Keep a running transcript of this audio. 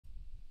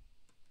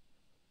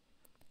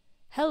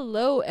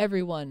Hello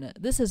everyone,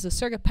 this is the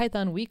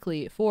CircuitPython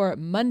Weekly for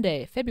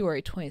Monday,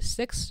 February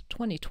 26,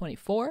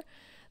 2024.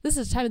 This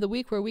is the time of the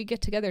week where we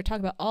get together to talk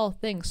about all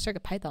things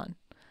CircuitPython.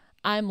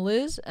 I'm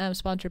Liz, and I'm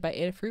sponsored by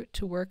Adafruit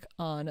to work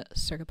on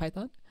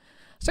CircuitPython.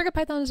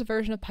 CircuitPython is a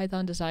version of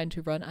Python designed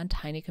to run on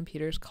tiny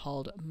computers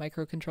called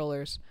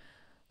microcontrollers.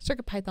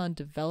 CircuitPython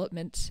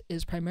development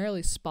is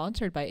primarily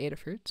sponsored by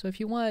Adafruit, so if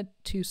you want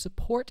to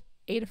support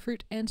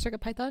Adafruit and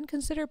CircuitPython,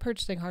 consider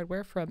purchasing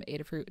hardware from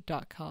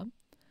adafruit.com.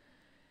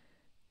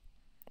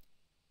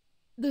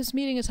 This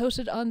meeting is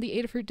hosted on the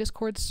Adafruit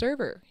Discord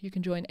server. You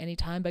can join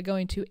anytime by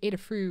going to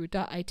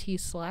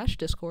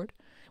adafruit.it/discord.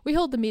 We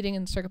hold the meeting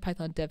in the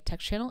CircuitPython Dev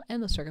Text channel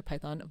and the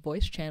CircuitPython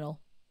Voice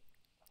channel.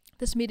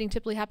 This meeting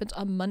typically happens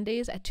on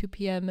Mondays at 2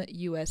 p.m.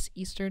 U.S.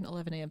 Eastern,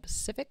 11 a.m.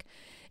 Pacific,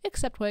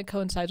 except when it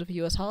coincides with a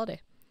U.S.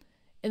 holiday.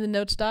 In the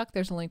notes doc,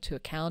 there's a link to a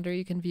calendar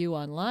you can view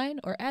online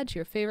or add to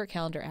your favorite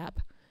calendar app.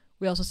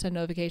 We also send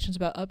notifications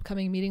about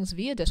upcoming meetings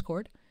via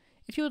Discord.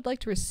 If you would like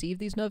to receive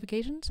these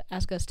notifications,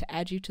 ask us to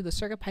add you to the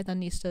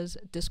CircuitPythonistas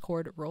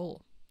Discord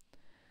role.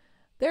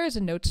 There is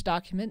a notes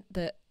document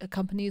that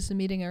accompanies the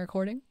meeting and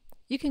recording.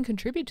 You can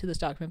contribute to this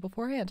document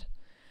beforehand.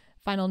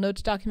 Final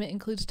notes document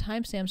includes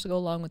timestamps to go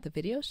along with the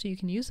video, so you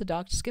can use the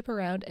doc to skip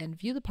around and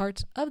view the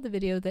parts of the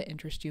video that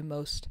interest you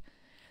most.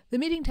 The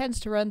meeting tends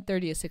to run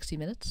 30 to 60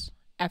 minutes.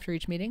 After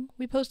each meeting,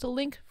 we post a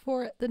link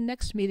for the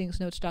next meeting's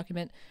notes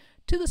document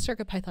to the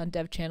CircuitPython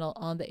dev channel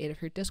on the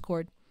Adafruit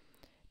Discord.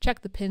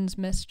 Check the pinned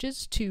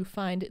messages to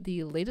find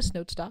the latest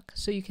notes doc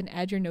so you can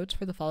add your notes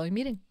for the following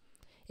meeting.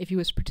 If you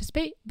wish to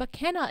participate but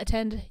cannot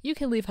attend, you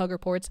can leave hug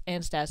reports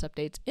and status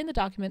updates in the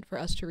document for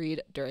us to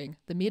read during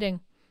the meeting.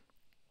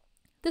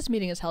 This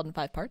meeting is held in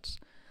 5 parts.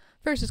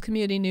 First is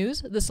community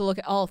news. This will look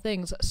at all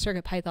things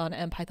CircuitPython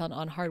and Python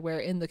on hardware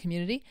in the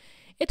community.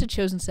 It's a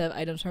chosen set of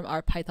items from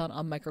our Python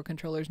on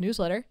Microcontrollers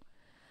newsletter.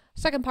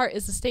 Second part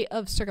is the state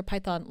of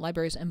CircuitPython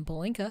libraries and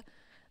Blinka.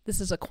 This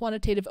is a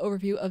quantitative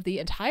overview of the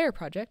entire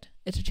project.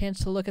 It's a chance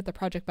to look at the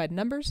project by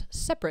numbers,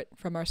 separate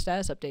from our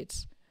status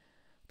updates.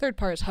 Third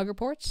part is Hug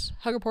Reports.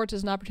 Hug Reports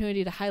is an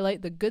opportunity to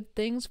highlight the good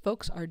things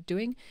folks are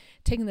doing,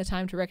 taking the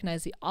time to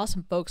recognize the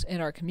awesome folks in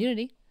our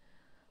community.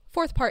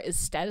 Fourth part is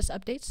Status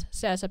Updates.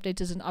 Status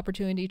Updates is an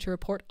opportunity to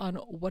report on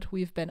what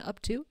we've been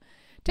up to.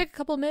 Take a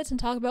couple of minutes and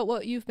talk about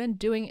what you've been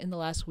doing in the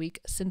last week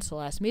since the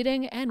last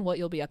meeting and what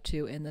you'll be up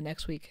to in the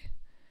next week.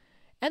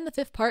 And the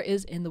fifth part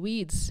is In the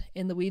Weeds.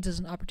 In the Weeds is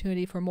an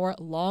opportunity for more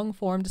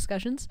long-form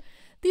discussions.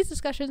 These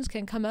discussions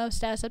can come out of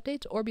status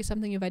updates or be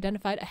something you've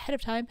identified ahead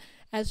of time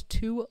as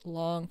too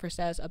long for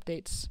status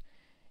updates.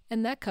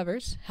 And that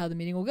covers how the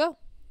meeting will go.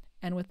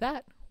 And with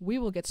that, we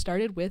will get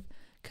started with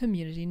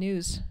community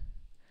news.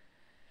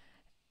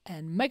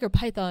 And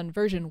MicroPython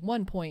version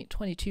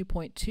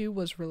 1.22.2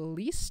 was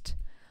released.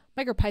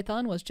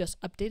 MicroPython was just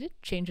updated.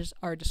 Changes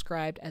are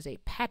described as a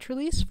patch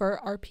release for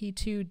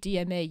RP2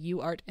 DMA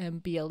UART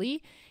MBLE,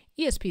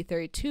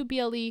 ESP32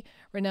 BLE,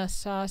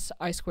 Renesas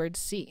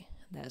I2C.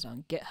 That is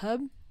on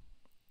GitHub.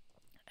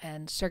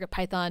 And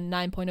CircuitPython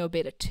 9.0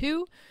 Beta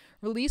 2,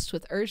 released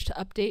with urge to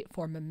update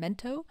for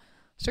Memento.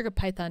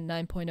 CircuitPython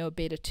 9.0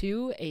 Beta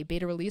 2, a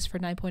beta release for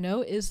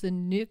 9.0, is the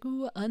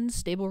new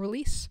unstable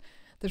release.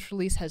 This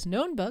release has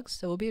known bugs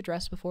that will be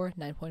addressed before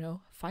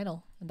 9.0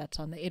 final, and that's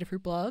on the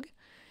Adafruit blog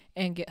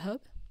and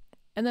GitHub.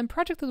 And then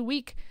Project of the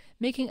Week,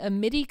 making a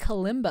MIDI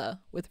kalimba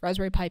with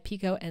Raspberry Pi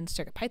Pico and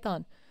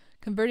CircuitPython,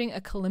 converting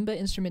a kalimba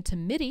instrument to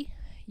MIDI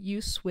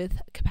use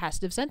with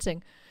capacitive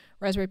sensing.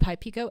 Raspberry Pi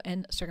Pico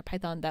and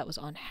CircuitPython, that was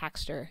on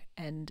Hackster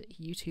and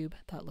YouTube.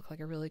 That looked like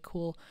a really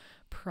cool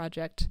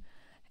project.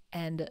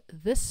 And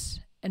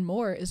this and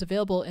more is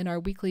available in our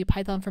weekly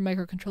Python for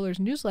Microcontrollers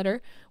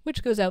newsletter,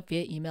 which goes out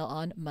via email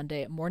on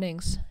Monday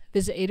mornings.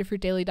 Visit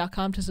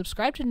adafruitdaily.com to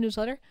subscribe to the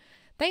newsletter.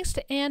 Thanks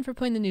to Anne for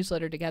putting the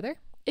newsletter together.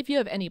 If you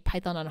have any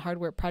Python on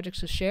hardware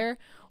projects to share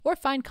or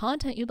find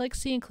content you'd like to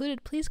see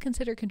included, please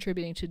consider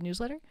contributing to the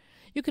newsletter.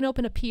 You can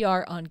open a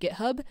PR on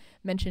GitHub,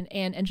 mention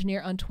Anne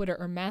Engineer on Twitter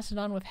or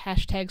Mastodon with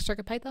hashtag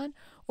CircuitPython,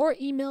 or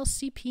email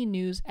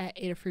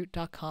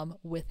cpnews@adafruit.com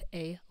with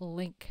a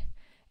link.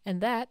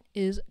 And that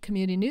is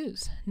community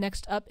news.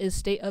 Next up is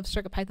state of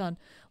CircuitPython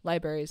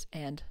libraries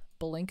and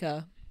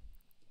Blinka.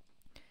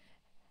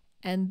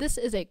 And this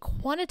is a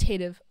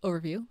quantitative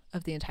overview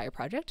of the entire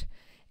project.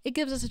 It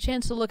gives us a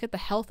chance to look at the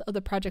health of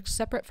the project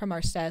separate from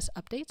our status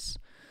updates.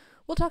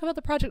 We'll talk about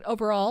the project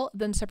overall,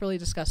 then separately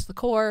discuss the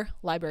core,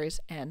 libraries,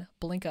 and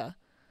Blinka.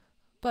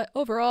 But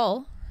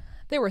overall,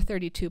 there were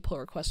 32 pull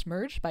requests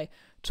merged by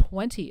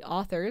 20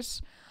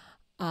 authors.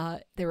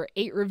 There were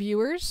 8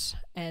 reviewers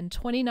and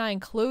 29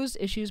 closed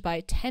issues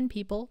by 10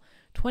 people,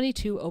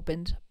 22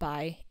 opened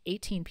by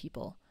 18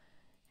 people.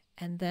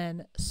 And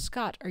then,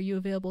 Scott, are you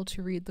available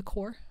to read the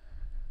core?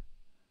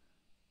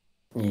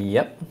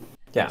 Yep.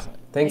 Yeah.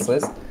 Thanks,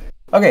 Liz.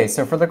 Okay,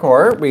 so for the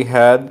core, we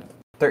had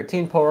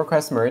 13 pull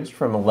requests merged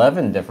from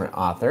 11 different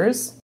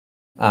authors,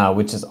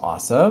 which is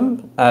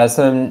awesome.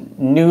 Some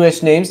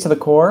newish names to the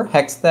core: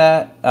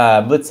 Hexthat,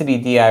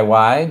 Blitzity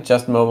DIY,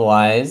 Just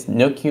Mobilized,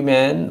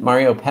 NoQman,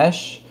 Mario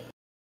Pesh,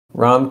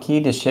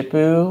 Ramki,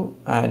 Deshipu,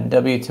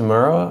 W.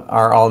 Tamura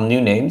are all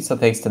new names, so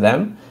thanks to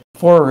them.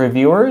 4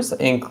 reviewers,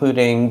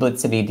 including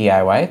Blitzity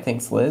DIY.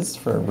 Thanks, Liz,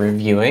 for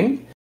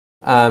reviewing.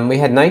 We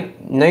had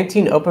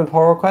 19 open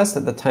pull requests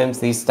at the times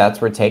these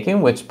stats were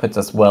taken, which puts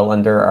us well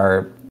under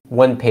our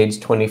 1 page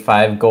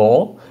 25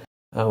 goal,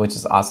 which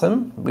is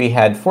awesome. We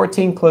had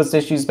 14 closed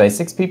issues by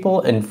 6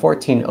 people and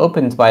 14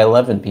 opened by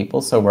 11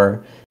 people, so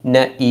we're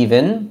net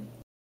even,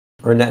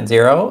 or net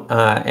zero,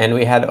 and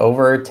we had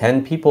over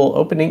 10 people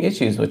opening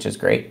issues, which is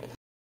great.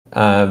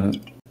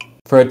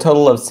 For a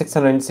total of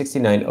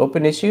 669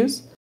 open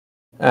issues.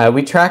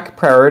 We track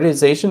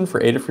prioritization for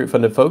Adafruit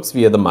funded folks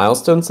via the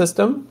milestone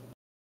system.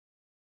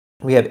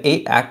 We have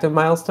 8 active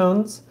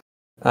milestones,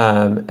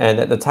 and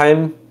at the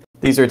time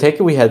these were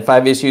taken, we had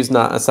 5 issues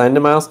not assigned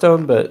to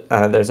milestone, but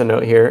there's a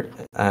note here.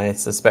 I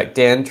suspect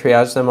Dan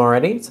triaged them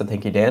already, so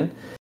thank you, Dan.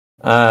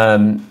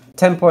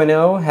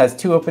 10.0 has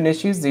 2 open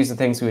issues. These are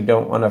things we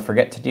don't want to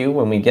forget to do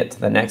when we get to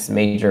the next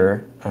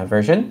major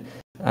version.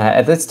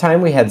 At this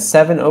time, we had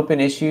 7 open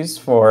issues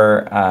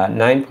for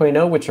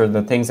 9.0, which are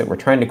the things that we're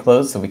trying to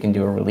close so we can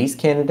do a release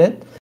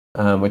candidate,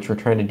 which we're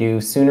trying to do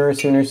sooner.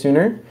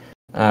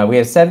 We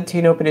have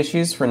 17 open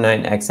issues for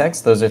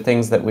 9XX. Those are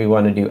things that we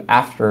want to do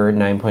after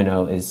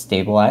 9.0 is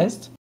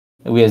stabilized.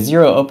 We have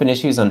 0 open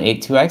issues on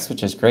 8.2x,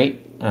 which is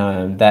great.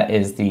 That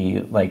is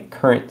the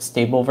current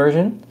stable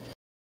version.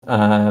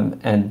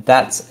 And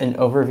that's an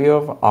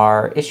overview of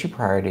our issue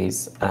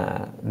priorities.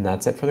 And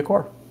that's it for the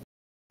core.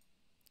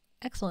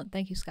 Excellent.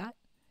 Thank you, Scott.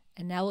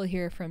 And now we'll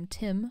hear from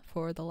Tim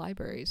for the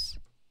libraries.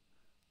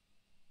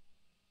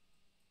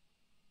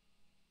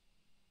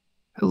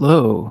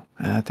 Hello.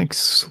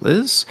 Thanks,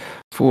 Liz.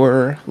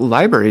 For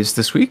libraries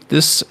this week,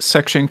 this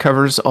section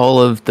covers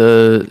all of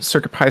the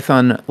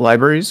CircuitPython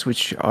libraries,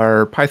 which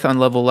are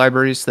Python-level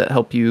libraries that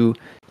help you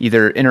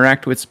either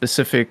interact with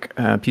specific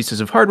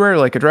pieces of hardware,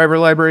 like a driver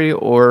library,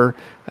 or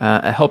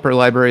a helper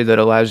library that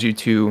allows you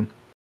to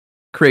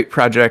create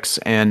projects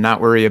and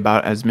not worry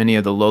about as many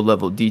of the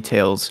low-level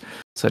details,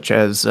 such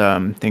as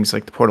things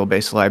like the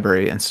portal-based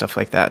library and stuff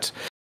like that.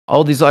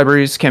 All these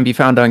libraries can be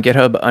found on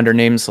GitHub under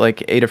names like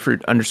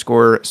Adafruit _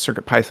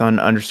 CircuitPython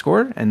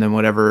 _ and then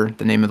whatever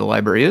the name of the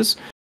library is.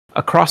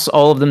 Across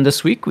all of them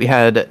this week, we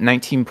had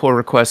 19 pull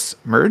requests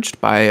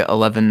merged by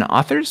 11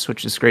 authors,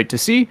 which is great to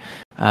see.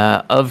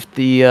 Of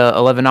the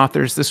 11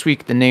 authors this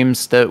week, the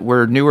names that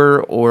were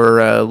newer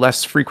or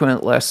less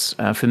frequent, less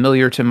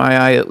familiar to my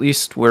eye at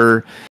least,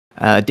 were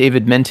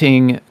David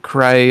Menting,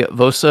 Krai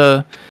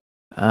Vosa,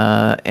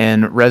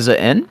 and Reza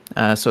N.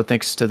 So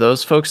thanks to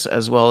those folks,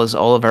 as well as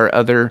all of our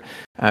other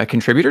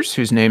contributors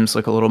whose names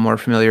look a little more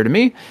familiar to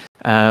me.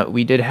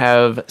 We did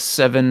have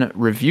 7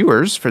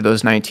 reviewers for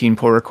those 19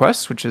 pull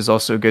requests, which is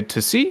also good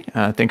to see.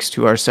 Thanks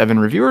to our 7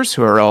 reviewers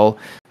who are all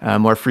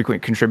more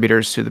frequent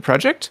contributors to the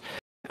project.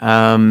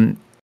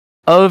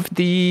 Of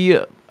the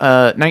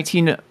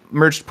 19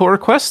 merged pull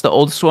requests, the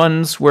oldest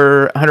ones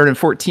were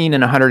 114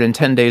 and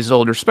 110 days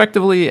old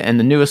respectively, and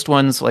the newest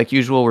ones, like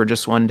usual, were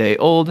just 1 day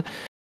old.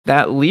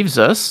 That leaves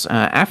us,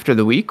 after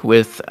the week,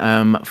 with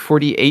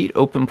 48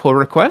 open pull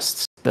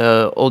requests,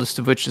 the oldest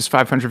of which is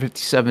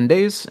 557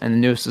 days, and the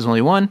newest is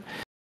only 1.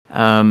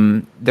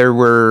 There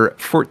were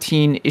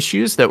 14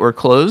 issues that were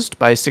closed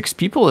by 6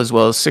 people, as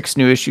well as 6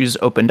 new issues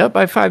opened up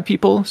by 5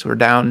 people, so we're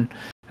down,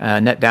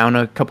 net down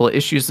a couple of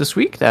issues this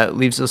week. That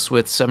leaves us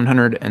with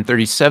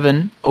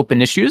 737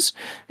 open issues,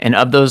 and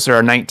of those, there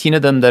are 19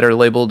 of them that are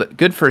labeled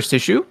Good First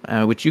Issue,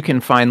 which you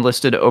can find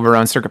listed over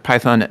on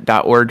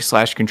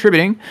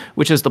circuitpython.org/contributing,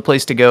 which is the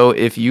place to go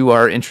if you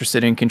are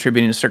interested in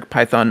contributing to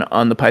CircuitPython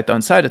on the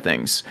Python side of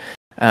things.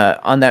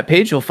 On that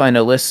page, you'll find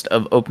a list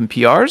of open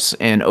PRs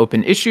and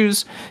open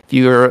issues. If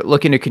you're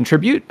looking to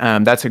contribute,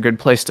 that's a good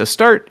place to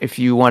start. If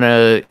you want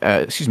to,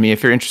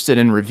 if you're interested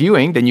in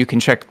reviewing, then you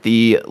can check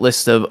the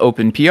list of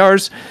open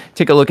PRs.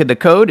 Take a look at the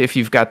code. If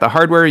you've got the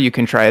hardware, you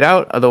can try it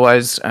out.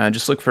 Otherwise,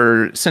 just look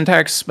for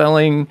syntax,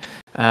 spelling,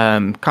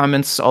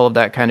 comments, all of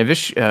that kind of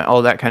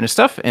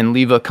stuff, and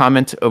leave a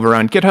comment over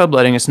on GitHub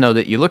letting us know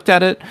that you looked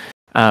at it.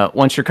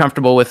 Once you're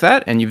comfortable with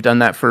that, and you've done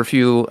that for a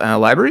few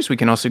libraries, we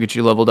can also get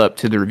you leveled up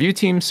to the review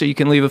team so you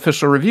can leave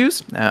official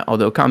reviews,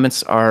 although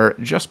comments are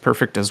just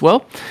perfect as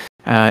well.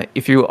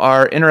 If you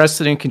are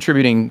interested in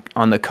contributing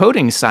on the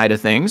coding side of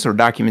things or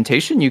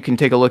documentation, you can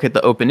take a look at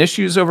the open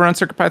issues over on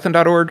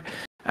circuitpython.org.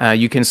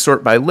 You can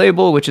sort by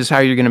label, which is how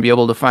you're going to be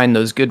able to find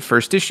those good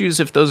first issues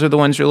if those are the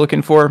ones you're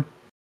looking for.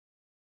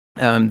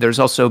 There's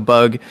also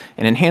bug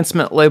and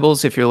enhancement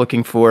labels if you're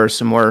looking for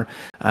some more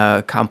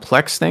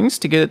complex things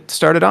to get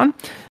started on.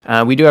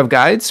 We do have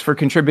guides for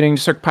contributing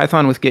to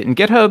CircuitPython with Git and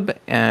GitHub,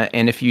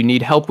 and if you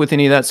need help with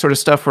any of that sort of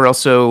stuff, we're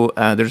also,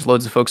 there's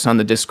loads of folks on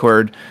the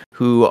Discord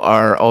who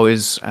are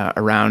always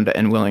around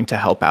and willing to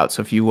help out.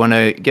 So if you want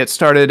to get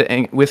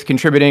started with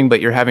contributing,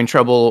 but you're having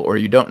trouble or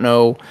you don't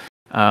know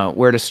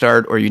where to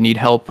start or you need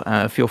help,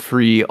 feel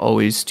free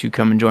always to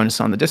come and join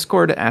us on the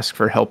Discord, ask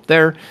for help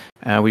there.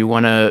 We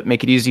want to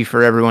make it easy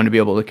for everyone to be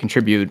able to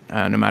contribute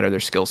no matter their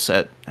skill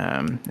set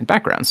and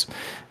backgrounds.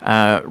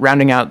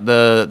 Rounding out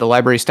the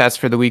library stats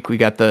for the week, we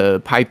got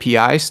the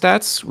PyPI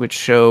stats, which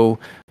show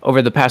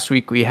over the past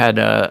week we had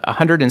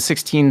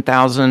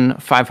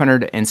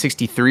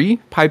 116,563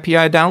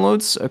 PyPI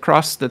downloads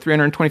across the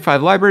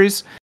 325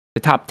 libraries.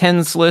 The top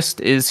 10s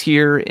list is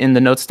here in the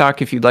notes doc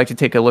if you'd like to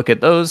take a look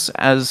at those,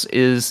 as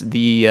is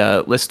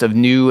the list of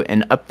new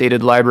and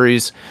updated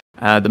libraries,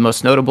 the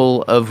most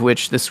notable of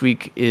which this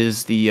week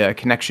is the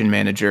Connection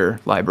Manager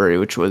library,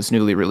 which was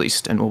newly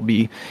released, and we'll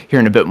be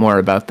hearing a bit more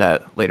about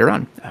that later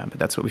on. But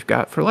that's what we've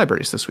got for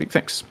libraries this week.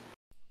 Thanks.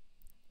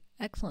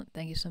 Excellent.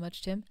 Thank you so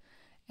much, Tim.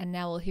 And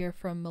now we'll hear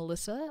from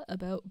Melissa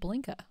about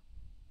Blinka.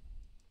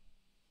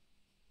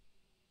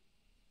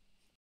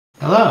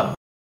 Hello.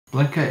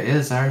 Blinka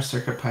is our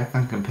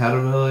CircuitPython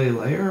compatibility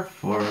layer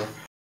for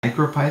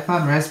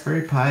MicroPython,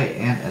 Raspberry Pi,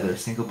 and other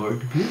single-board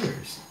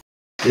computers.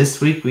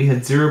 This week we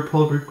had 0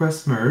 pull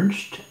requests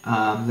merged.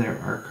 There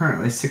are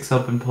currently 6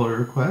 open pull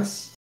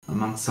requests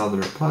amongst all the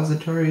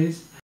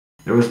repositories.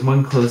 There was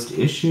 1 closed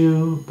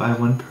issue by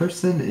 1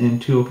 person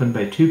and 2 opened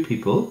by 2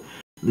 people,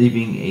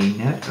 leaving a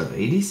net of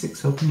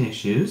 86 open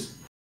issues.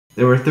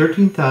 There were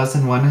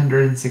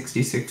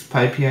 13,166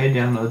 PyPI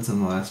downloads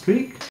in the last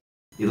week,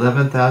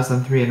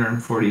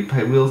 11,340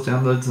 PyWheels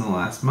downloads in the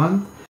last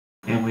month,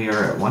 and we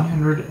are at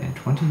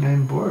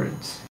 129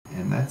 boards.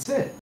 And that's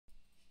it.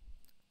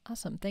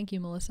 Awesome. Thank you,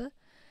 Melissa.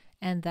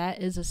 And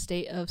that is a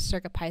state of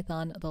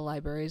CircuitPython, the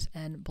libraries,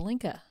 and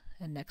Blinka.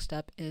 And next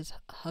up is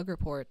Hug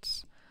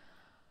Reports.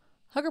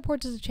 Hug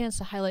Reports is a chance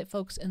to highlight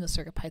folks in the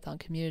CircuitPython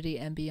community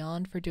and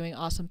beyond for doing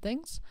awesome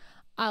things.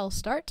 I'll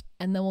start,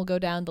 and then we'll go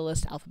down the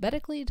list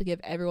alphabetically to give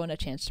everyone a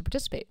chance to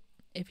participate.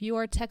 If you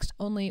are text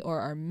only or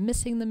are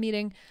missing the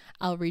meeting,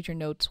 I'll read your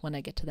notes when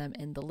I get to them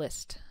in the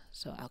list.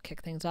 So I'll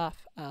kick things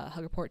off.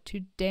 Hug report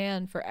to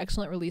Dan for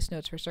excellent release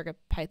notes for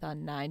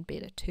CircuitPython 9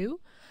 Beta 2,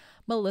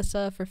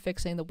 Melissa for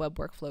fixing the web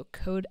workflow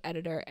code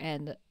editor,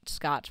 and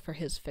Scott for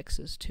his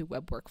fixes to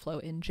web workflow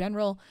in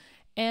general,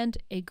 and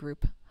a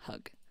group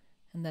hug.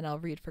 And then I'll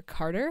read for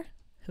Carter,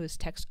 who is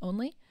text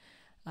only.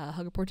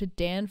 Hug report to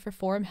Dan for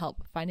forum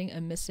help, finding a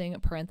missing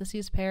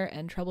parentheses pair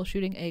and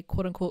troubleshooting a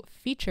quote-unquote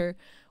feature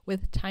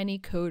with tiny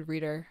code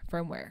reader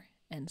firmware.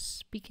 And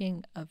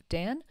speaking of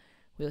Dan,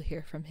 we'll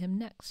hear from him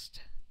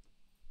next.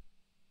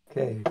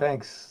 Okay,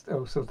 thanks.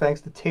 So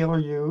thanks to Taylor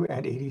U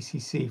and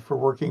ADCC for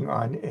working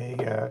on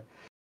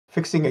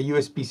fixing a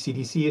USB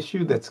CDC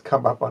issue that's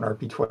come up on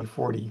RP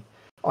 2040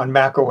 on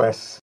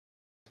macOS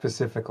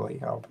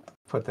specifically. I'll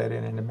put that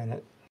in a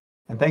minute.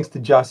 And thanks to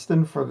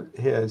Justin for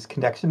his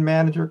connection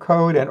manager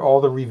code and all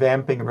the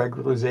revamping and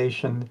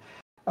regularization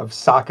of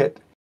socket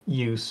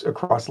use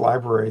across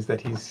libraries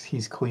that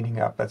he's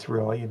cleaning up. That's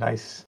really a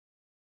nice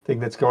thing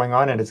that's going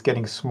on, and it's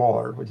getting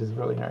smaller, which is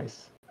really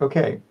nice.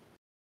 Okay.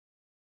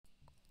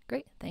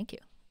 Great, thank you.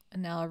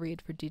 And now I'll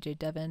read for DJ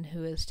Devin,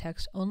 who is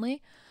text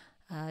only.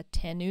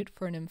 Tanut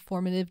for an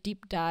informative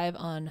deep dive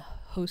on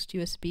host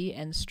USB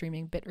and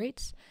streaming bit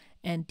rates,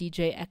 and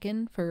DJ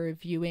Ekin for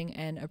reviewing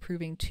and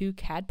approving 2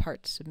 CAD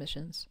parts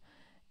submissions.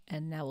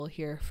 And now we'll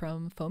hear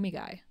from Foamy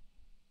Guy.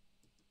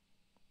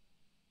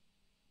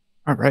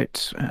 All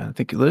right.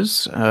 Thank you,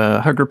 Liz.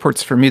 Hug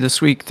reports for me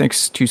this week.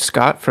 Thanks to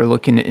Scott for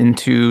looking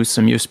into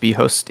some USB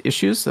host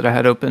issues that I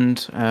had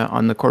opened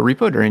on the core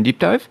repo during deep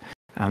dive.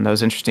 That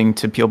was interesting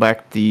to peel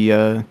back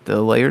the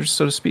layers,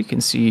 so to speak,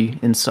 and see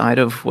inside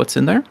of what's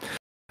in there.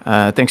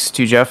 Thanks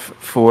to Jeff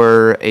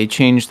for a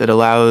change that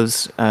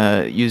allows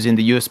using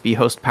the USB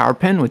host power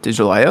pin with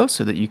digital I/O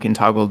so that you can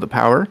toggle the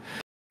power.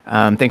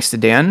 Thanks to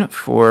Dan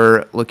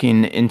for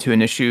looking into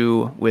an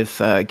issue with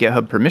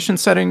GitHub permission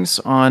settings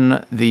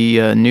on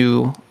the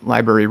new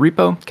library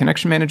repo,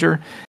 Connection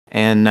Manager.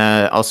 And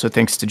also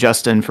thanks to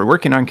Justin for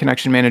working on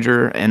Connection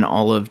Manager and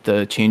all of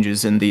the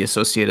changes in the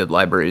associated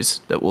libraries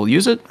that will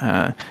use it.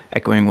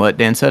 Echoing what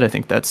Dan said, I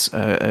think that's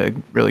a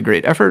really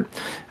great effort,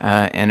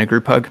 and a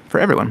group hug for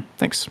everyone.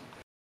 Thanks.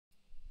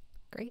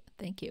 Great,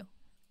 thank you.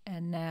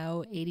 And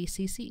now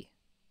ADCC.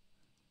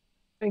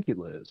 Thank you,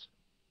 Liz.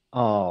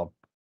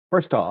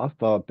 First off,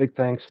 big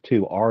thanks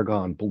to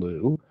Argon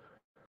Blue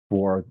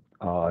for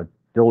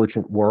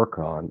diligent work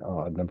on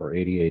number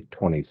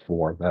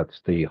 8824.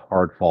 That's the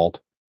hard fault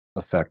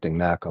affecting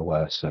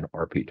macOS and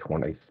RP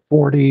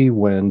 2040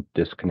 when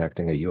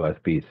disconnecting a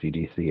USB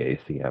CDC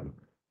ACM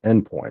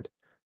endpoint.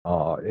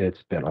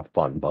 It's been a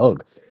fun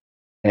bug.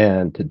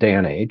 And to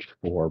Dan H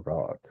for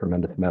a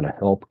tremendous amount of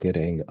help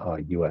getting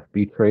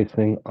USB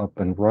tracing up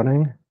and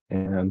running.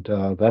 And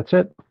that's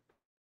it.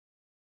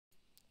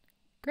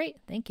 Great,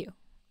 thank you.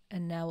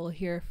 And now we'll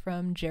hear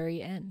from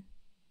Jerry N.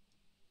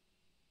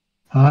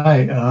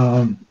 Hi.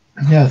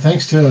 Yeah,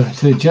 thanks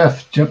to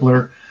Jeff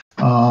Jepler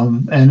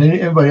and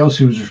everybody else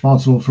who was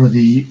responsible for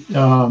the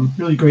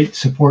really great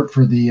support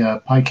for the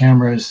Pi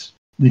cameras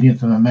leading up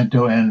to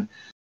Memento and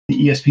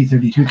the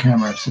ESP32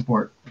 camera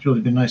support. It's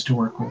really been nice to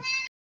work with.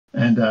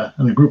 And a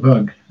group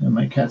hug. And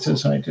my cat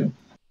says hi too.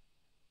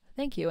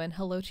 Thank you, and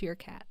hello to your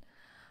cat.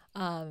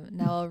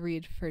 Now I'll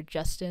read for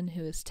Justin,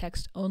 who is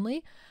text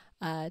only.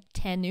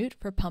 Tanute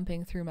for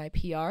pumping through my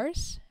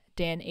PRs.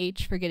 Dan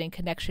H for getting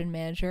Connection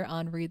Manager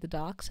on Read the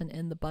Docs and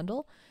in the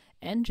bundle.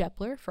 And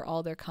Jepler for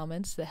all their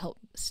comments that help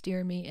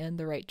steer me in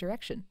the right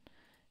direction.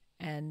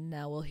 And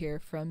now we'll hear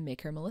from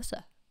Maker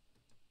Melissa.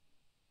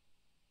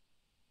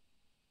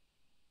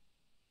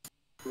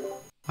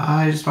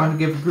 I just wanted to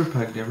give a group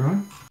hug to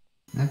everyone.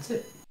 That's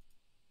it.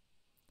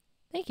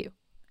 Thank you.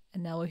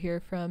 And now we'll hear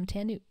from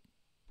Tanute.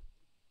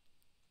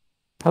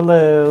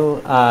 Hello.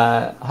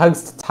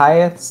 Hugs to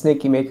Tyeth,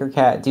 Snaky Maker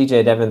Cat,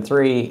 DJ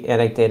Devon3,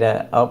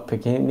 Anecdata,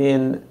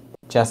 Alpicinian,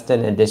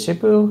 Justin, and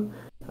Dishipu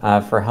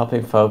for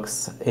helping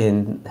folks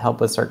in help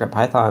with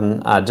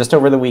CircuitPython just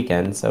over the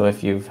weekend. So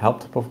if you've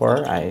helped before,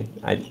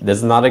 this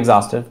is not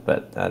exhaustive,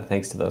 but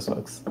thanks to those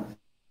folks.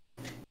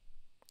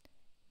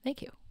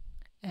 Thank you.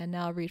 And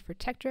now I'll read for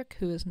Tektrick,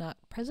 who is not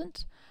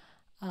present.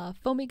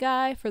 Foamy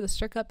Guy for the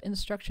circup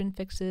instruction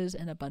fixes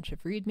and a bunch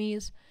of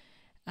readmes.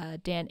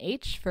 Dan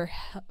H for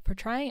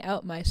trying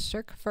out my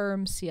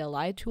CircFirm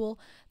CLI tool.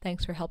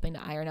 Thanks for helping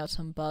to iron out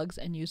some bugs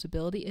and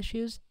usability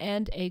issues.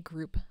 And a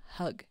group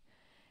hug.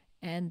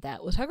 And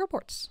that was Hug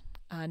Reports.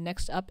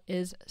 Next up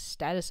is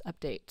status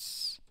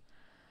updates.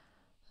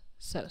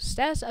 So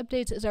status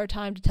updates is our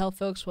time to tell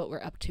folks what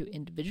we're up to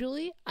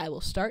individually. I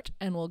will start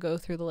and we'll go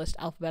through the list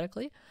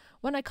alphabetically.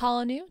 When I call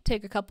on you,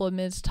 take a couple of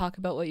minutes to talk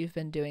about what you've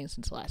been doing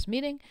since the last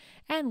meeting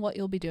and what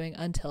you'll be doing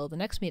until the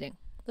next meeting.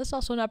 This is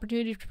also an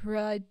opportunity to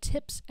provide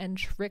tips and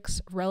tricks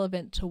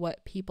relevant to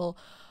what people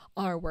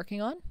are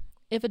working on.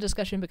 If a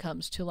discussion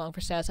becomes too long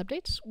for status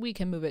updates, we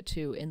can move it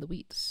to In the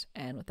Weeds.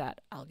 And with that,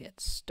 I'll get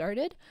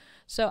started.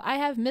 So I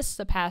have missed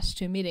the past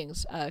 2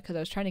 meetings because I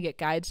was trying to get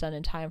guides done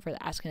in time for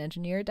the Ask an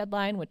Engineer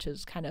deadline, which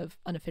is kind of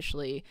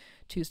unofficially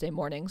Tuesday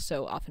mornings.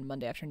 So often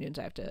Monday afternoons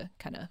I have to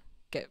kind of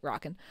get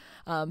rocking.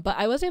 But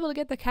I was able to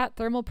get the cat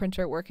thermal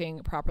printer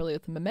working properly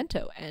with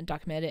Memento and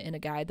document it in a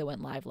guide that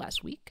went live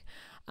last week.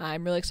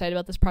 I'm really excited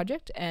about this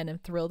project and I'm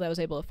thrilled I was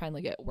able to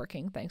finally get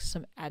working thanks to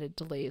some added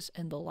delays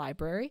in the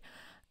library.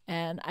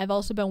 And I've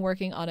also been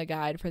working on a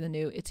guide for the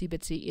new Itsy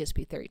Bitsy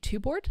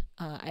ESP32 board.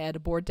 I had a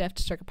board def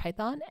to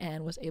CircuitPython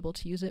and was able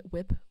to use it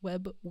with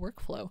web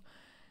workflow.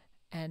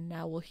 And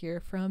now we'll hear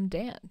from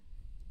Dan.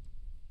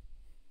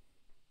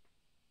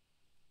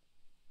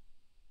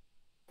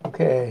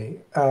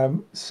 Okay,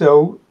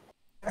 so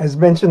as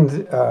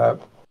mentioned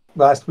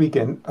last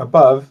weekend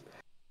above,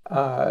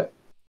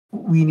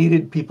 we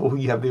needed people who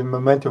have the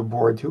Memento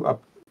board to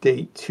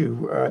update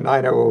to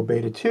 9.0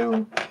 beta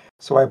 2.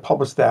 So I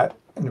published that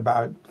in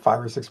about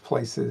 5 or 6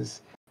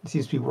 places. It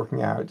seems to be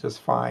working out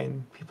just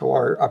fine. People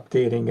are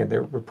updating and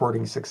they're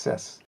reporting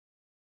success.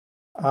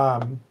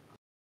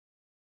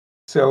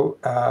 So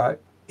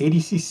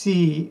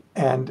ADCC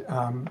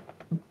and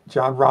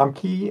John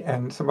Romkey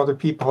and some other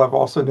people have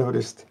also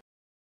noticed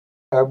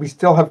we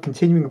still have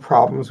continuing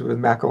problems with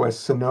macOS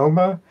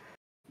Sonoma.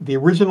 The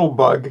original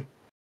bug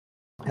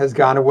has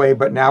gone away,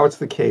 but now it's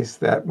the case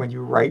that when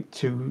you write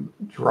to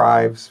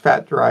drives,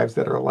 fat drives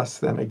that are less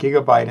than a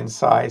gigabyte in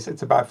size,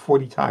 it's about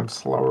 40 times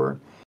slower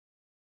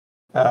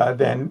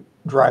than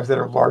drives that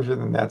are larger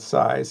than that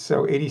size.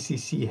 So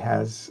ADCC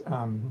has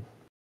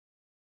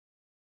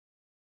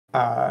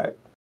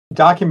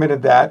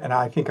documented that, and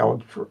I think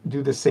I'll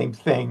do the same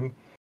thing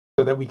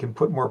so that we can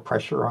put more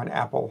pressure on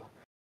Apple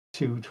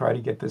to try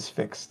to get this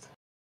fixed.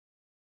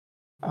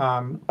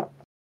 I've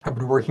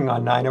been working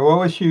on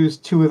 9.0 issues.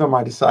 2 of them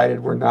I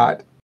decided were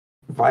not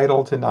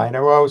vital to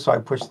 9.0, so I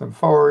pushed them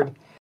forward.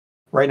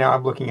 Right now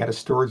I'm looking at a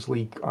storage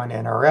leak on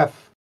NRF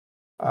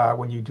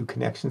when you do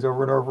connections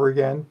over and over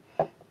again.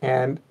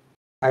 And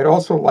I'd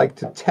also like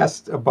to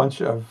test a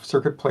bunch of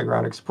Circuit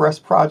Playground Express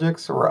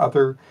projects or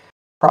other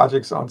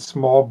projects on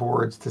small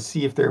boards to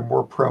see if they're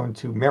more prone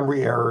to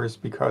memory errors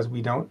because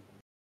we no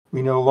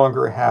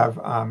longer have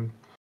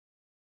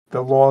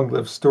the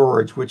long-lived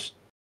storage, which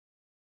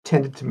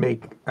tended to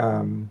make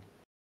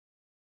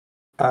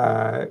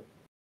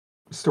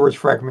storage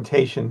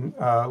fragmentation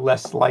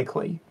less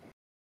likely.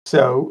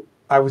 So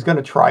I was going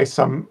to try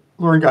some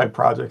Learn Guide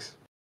projects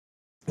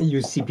and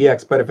use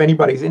CPX, but if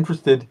anybody's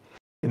interested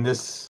in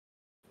this,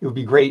 it would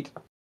be great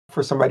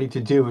for somebody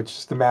to do. It's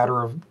just a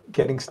matter of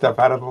getting stuff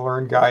out of the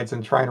Learn Guides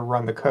and trying to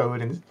run the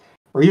code,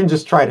 or even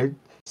just try to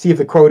see if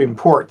the code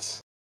imports.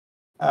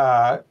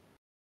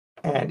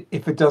 And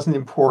if it doesn't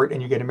import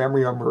and you get a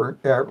memory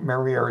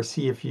error,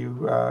 see if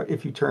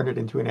you turn it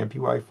into an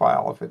MPY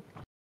file, if it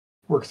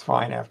works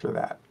fine after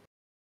that.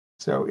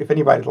 So if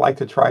anybody'd like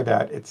to try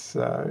that, it's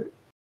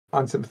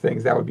on some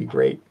things, that would be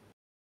great.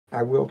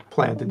 I will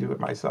plan to do it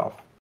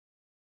myself.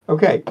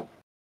 Okay.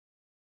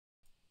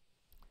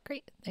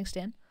 Great. Thanks,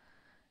 Dan.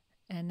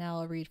 And now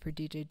I'll read for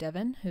DJ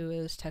Devon, who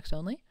is text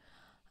only.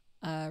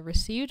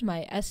 Received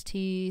my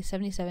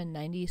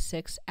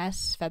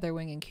ST7796S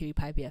Featherwing and QT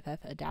Py BFF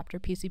adapter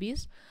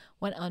PCBs.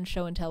 Went on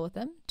show and tell with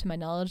them. To my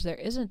knowledge, there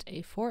isn't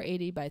a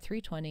 480 by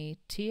 320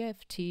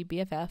 TFT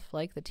BFF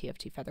like the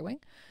TFT Featherwing.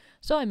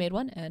 So I made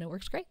one and it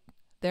works great.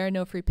 There are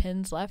no free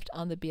pins left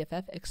on the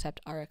BFF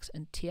except RX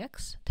and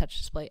TX, touch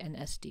display, and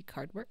SD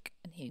card work,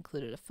 and he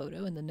included a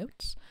photo in the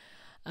notes.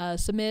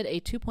 Submit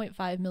a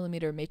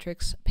 2.5mm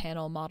matrix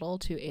panel model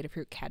to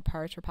Adafruit CAD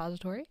parts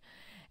repository,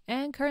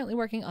 and currently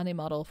working on a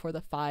model for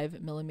the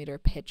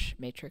 5mm pitch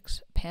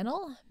matrix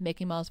panel.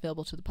 Making models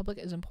available to the public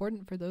is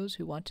important for those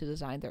who want to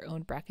design their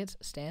own brackets,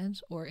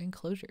 stands, or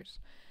enclosures.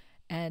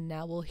 And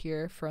now we'll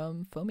hear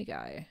from Foamy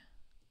Guy.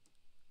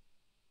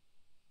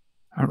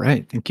 All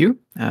right, thank you.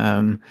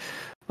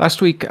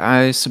 Last week,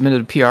 I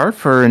submitted a PR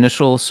for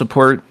initial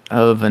support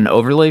of an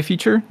overlay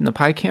feature in the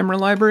PyCamera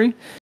library,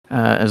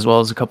 as well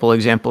as a couple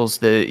examples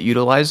that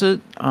utilize it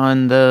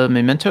on the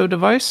Memento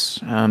device.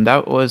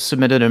 That was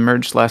submitted and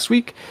merged last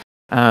week.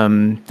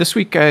 This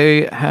week,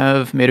 I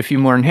have made a few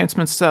more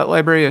enhancements to that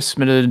library. I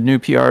submitted new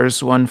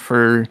PRs, one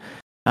for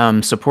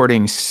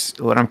supporting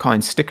what I'm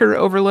calling sticker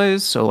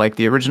overlays. So like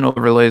the original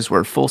overlays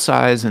were full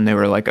size and they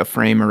were like a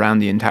frame around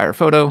the entire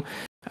photo.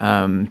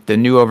 The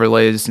new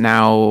overlays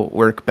now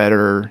work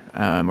better,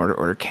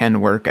 or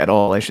can work at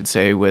all, I should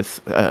say, with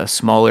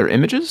smaller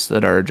images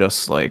that are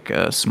just like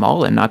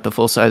small and not the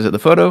full size of the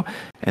photo.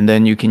 And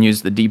then you can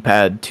use the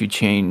D-pad to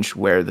change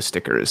where the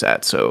sticker is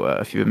at. So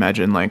if you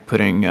imagine like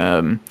putting,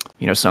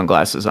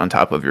 sunglasses on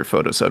top of your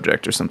photo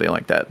subject or something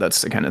like that,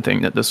 that's the kind of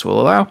thing that this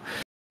will allow.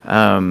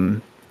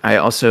 I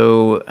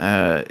also,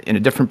 in a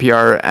different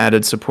PR,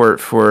 added support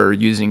for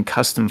using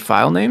custom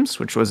file names,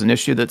 which was an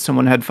issue that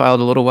someone had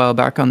filed a little while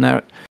back on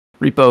that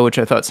repo, which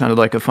I thought sounded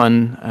like a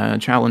fun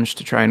challenge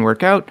to try and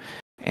work out.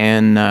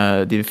 And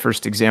the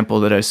first example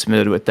that I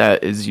submitted with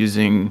that is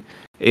using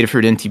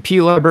Adafruit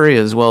NTP library,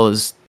 as well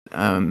as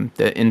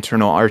the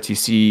internal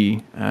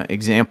RTC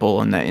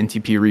example in that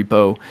NTP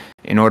repo,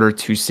 in order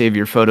to save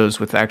your photos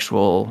with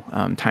actual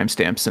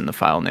timestamps in the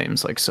file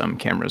names, like some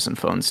cameras and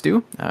phones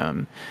do.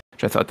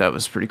 I thought that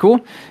was pretty cool.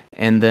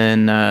 And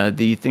then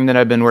the thing that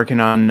I've been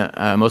working on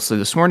mostly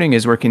this morning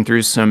is working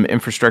through some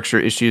infrastructure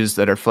issues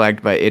that are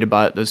flagged by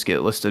Adabot. Those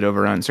get listed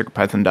over on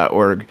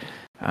circuitpython.org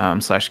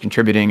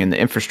 /contributing in the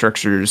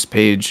infrastructures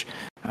page.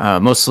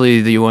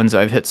 Mostly the ones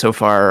I've hit so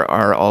far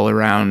are all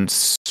around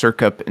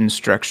circup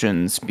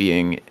instructions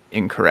being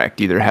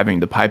incorrect, either having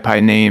the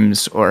PyPy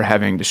names or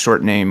having the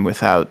short name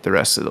without the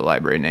rest of the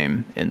library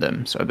name in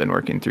them. So I've been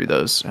working through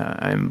those.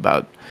 I'm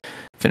about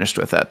finished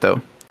with that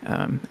though.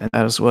 And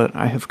that is what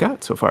I have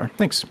got so far.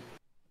 Thanks.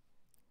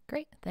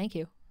 Great, thank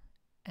you.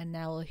 And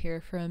now we'll hear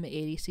from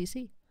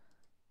ADCC.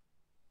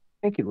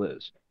 Thank you,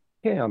 Liz.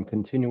 Okay, I'm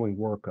continuing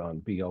work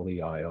on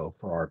BLEIO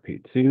for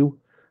RP2.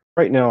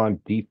 Right now, I'm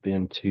deep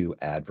into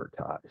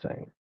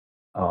advertising.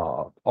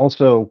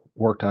 Also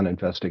worked on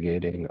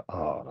investigating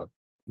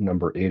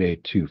number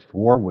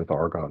 8824 with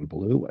Argon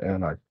Blue,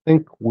 and I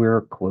think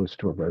we're close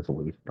to a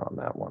resolution on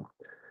that one.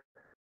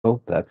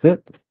 So that's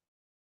it.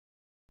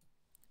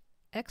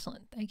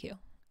 Excellent, thank you.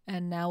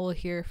 And now we'll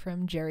hear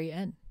from Jerry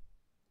N.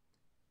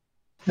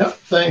 Yep,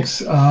 thanks.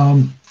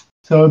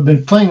 So I've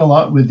been playing a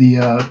lot with the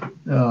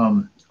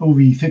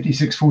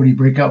OV5640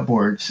 breakout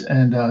boards,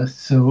 and I've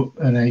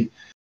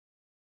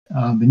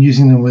been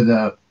using them with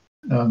a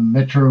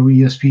Metro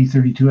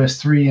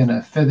ESP32S3 and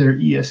a Feather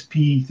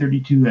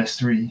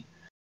ESP32S3,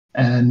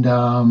 and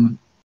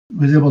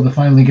was able to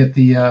finally get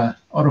the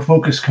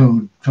autofocus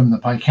code from the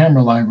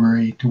PyCamera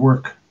library to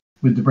work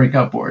with the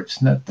breakout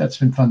boards, and that's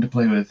been fun to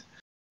play with.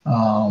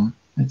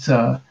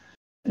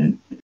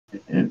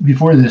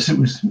 Before this, it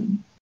was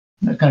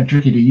kind of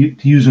tricky to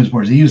use those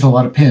boards. They use a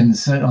lot of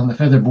pins. On the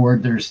Feather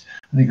board, I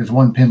think there's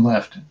one pin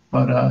left,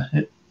 but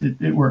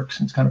it works.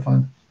 It's kind of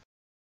fun.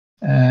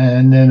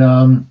 And then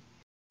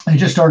I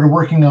just started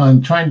working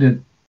on trying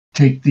to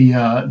take the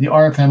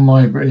RFM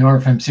library, the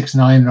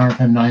RFM69 and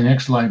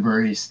RFM9X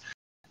libraries,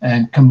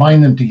 and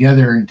combine them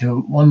together into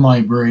one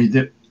library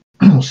that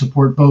will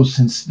support both,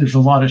 since there's a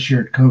lot of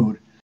shared code.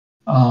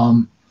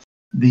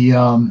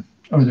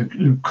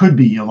 There could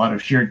be a lot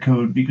of shared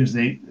code, because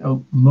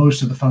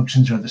most of the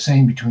functions are the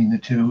same between the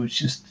two. It's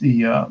just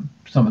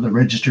some of the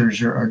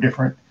registers are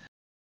different.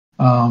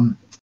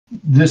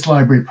 This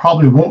library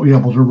probably won't be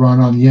able to run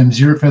on the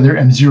Feather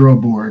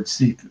M0 boards.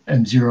 The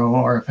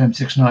M0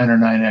 RFM69 or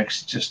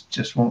 9X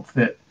just won't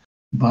fit.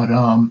 But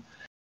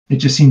it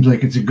just seems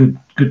like it's a good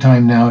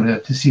time now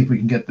to see if we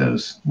can get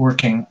those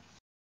working.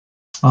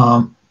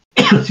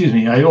 Excuse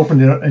me, I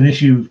opened an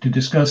issue to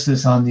discuss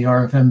this on the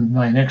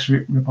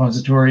RFM9X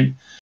repository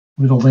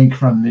with a link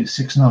from the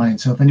 6.9.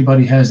 So if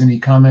anybody has any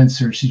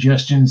comments or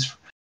suggestions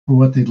for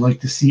what they'd like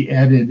to see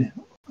added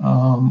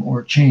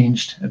or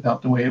changed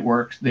about the way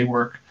they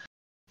work,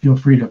 feel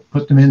free to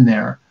put them in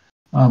there.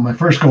 My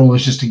first goal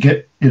is just to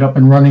get it up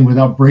and running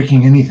without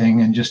breaking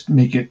anything, and just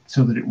make it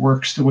so that it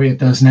works the way it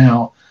does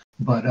now,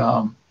 but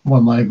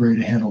one library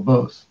to handle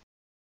both.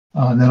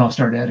 And then I'll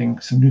start adding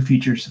some new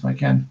features if I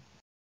can.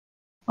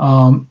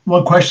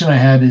 One question I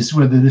had is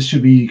whether this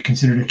should be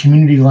considered a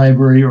community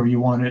library or you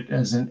want it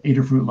as an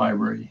Adafruit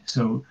library.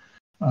 So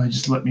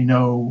just let me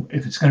know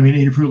if it's going to be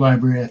an Adafruit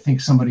library. I think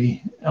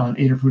somebody on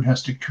Adafruit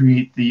has to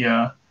create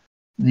the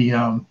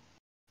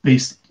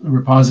base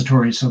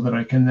repository so that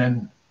I can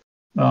then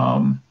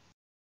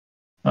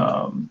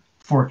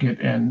fork it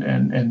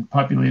and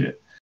populate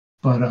it.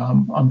 But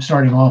I'm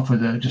starting off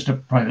with just a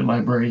private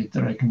library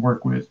that I can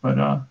work with. But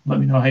let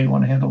me know how you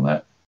want to handle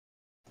that.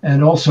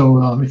 And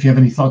also, if you have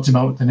any thoughts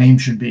about what the name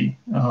should be,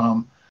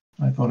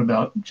 I thought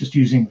about just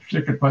using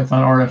CircuitPython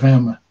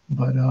RFM.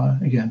 But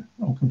again,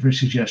 open for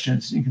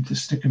suggestions. You can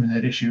just stick them in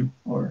that issue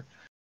or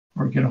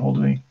get a hold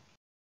of me.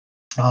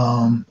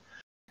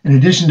 In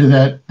addition to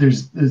that,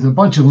 there's a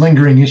bunch of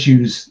lingering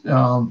issues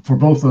for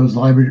both those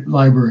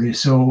libraries.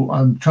 So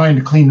I'm trying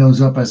to clean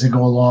those up as I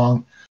go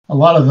along. A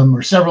lot of them,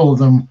 or several of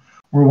them,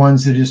 were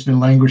ones that had just been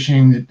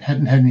languishing, that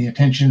hadn't had any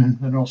attention,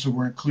 and also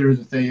weren't clear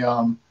that they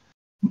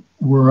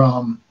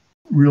were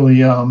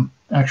really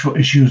actual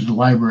issues of the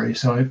library.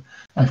 So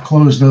I've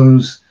closed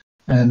those,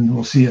 and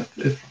we'll see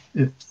if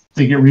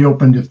they get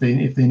reopened. If they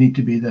need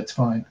to be, that's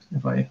fine.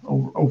 If I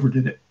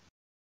overdid it,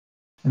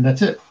 and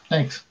that's it.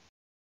 Thanks.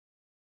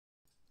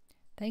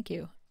 Thank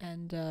you.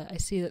 And I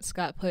see that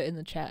Scott put in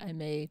the chat, I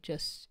may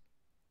just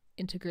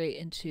integrate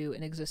into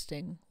an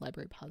existing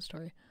library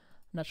repository.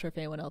 I'm not sure if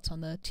anyone else on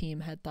the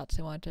team had thoughts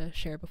they wanted to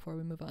share before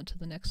we move on to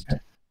the next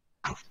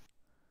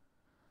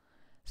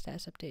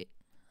status update.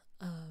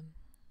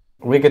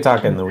 We could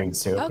talk in the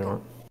weeks too if you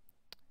want.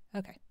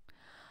 Okay.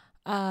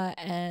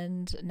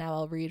 And now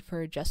I'll read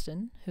for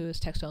Justin, who is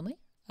text only.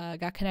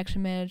 Got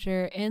Connection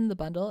Manager in the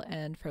bundle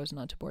and frozen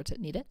onto boards that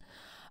need it.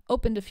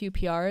 Opened a few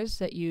PRs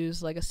that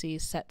use legacy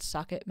set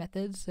socket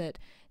methods that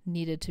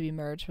needed to be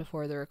merged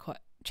before the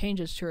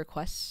changes to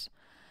requests.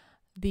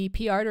 The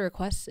PR to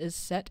requests is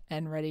set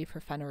and ready for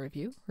final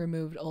review.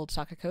 Removed old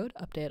socket code,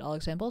 updated all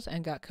examples,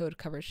 and got code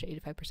coverage to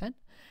 85%.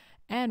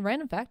 And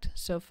random fact,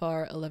 so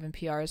far 11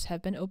 PRs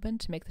have been opened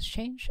to make this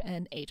change,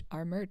 and 8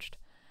 are merged.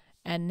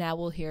 And now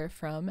we'll hear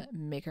from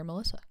Maker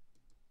Melissa.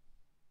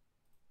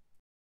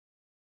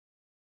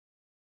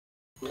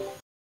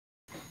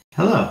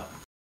 Hello.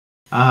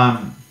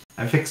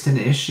 I fixed an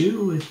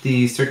issue with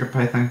the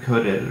CircuitPython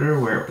code editor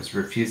where it was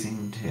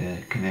refusing to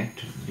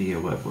connect via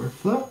web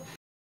workflow.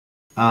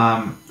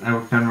 I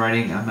worked on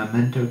writing a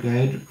memento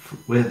guide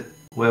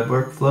with web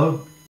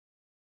workflow,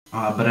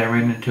 but I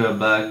ran into a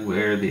bug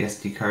where the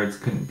SD cards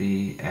couldn't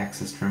be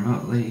accessed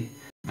remotely.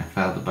 I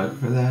filed a bug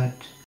for that.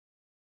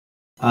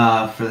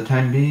 For the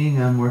time being,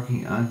 I'm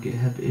working on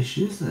GitHub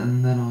issues,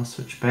 and then I'll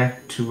switch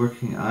back to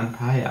working on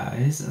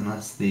PyEyes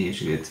unless the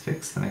issue gets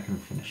fixed, then I can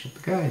finish up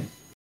the guide.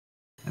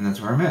 And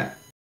that's where I'm at.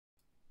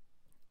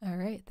 All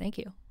right, thank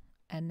you.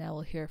 And now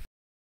we'll hear.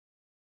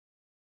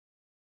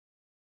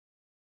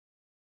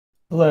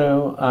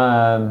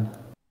 Hello.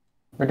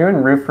 We're doing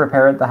roof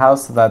repair at the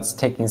house, so that's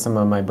taking some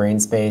of my brain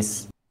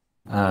space.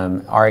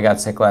 Ari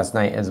got sick last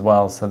night as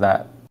well, so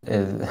that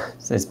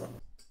is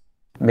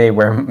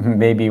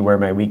maybe where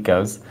my week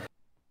goes.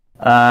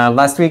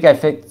 Last week I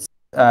fixed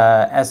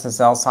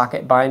SSL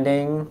socket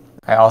binding.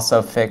 I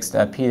also fixed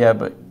a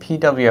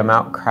PWM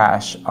out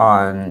crash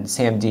on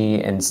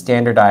SAMD and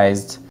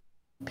standardized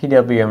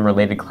PWM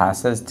related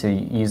classes to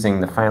using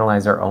the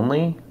finalizer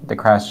only. The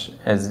crash,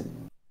 as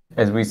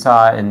we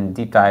saw in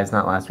deep dives,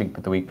 not last week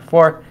but the week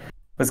before,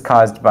 was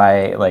caused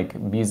by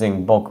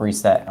using bulk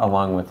reset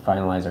along with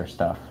finalizer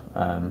stuff,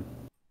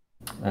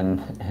 and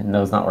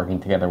those not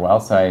working together well.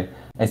 So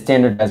I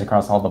standardized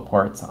across all the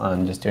ports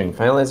on just doing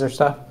finalizer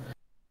stuff.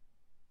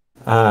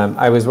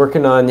 I was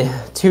working on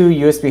 2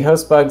 USB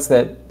host bugs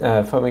that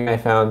Foaming I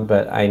found,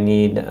 but I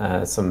need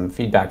some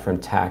feedback from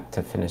TAC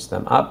to finish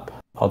them up,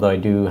 although I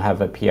do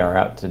have a PR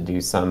out to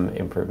do some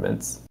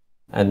improvements.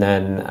 And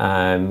then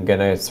I'm going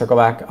to circle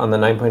back on the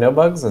 9.0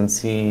 bugs and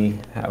see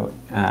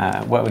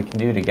what we can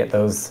do to get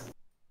those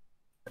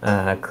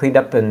cleaned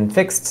up and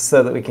fixed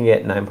so that we can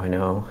get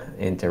 9.0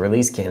 into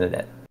release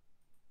candidate.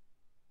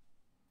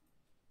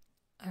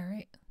 All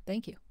right,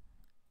 thank you.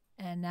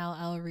 And now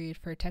I'll read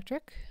for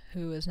Tektrick,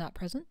 who is not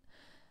present.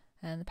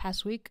 And the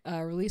past week,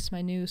 released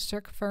my new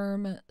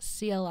CircFirm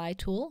CLI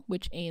tool,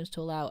 which aims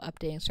to allow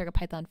updating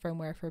CircuitPython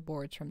firmware for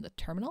boards from the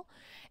terminal.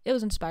 It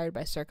was inspired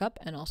by CircUp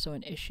and also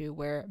an issue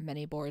where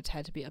many boards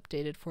had to be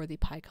updated for the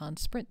PyCon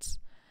sprints.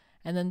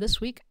 And then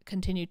this week,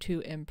 continue to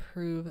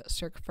improve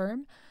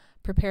CircFirm,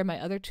 prepare my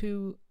other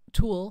tool,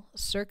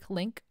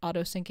 CircLink,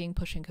 auto-syncing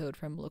pushing code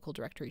from local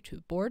directory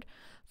to board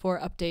for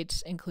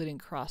updates including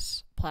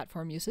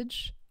cross-platform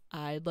usage.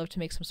 I'd love to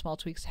make some small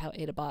tweaks to how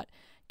Adabot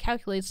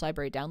calculates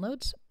library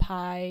downloads.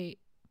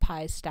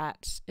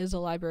 PyStats is a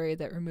library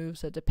that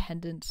removes a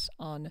dependence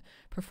on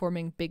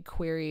performing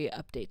BigQuery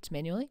updates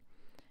manually.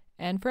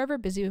 And forever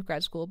busy with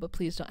grad school, but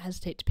please don't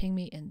hesitate to ping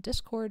me in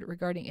Discord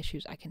regarding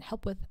issues I can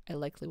help with. I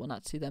likely will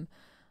not see them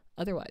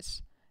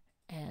otherwise.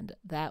 And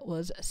that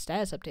was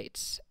status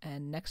updates.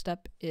 And next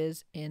up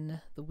is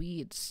In the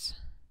Weeds.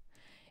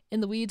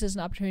 In the Weeds is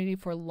an opportunity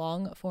for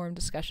long-form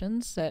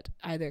discussions that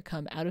either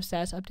come out of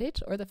status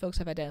updates or that folks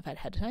have identified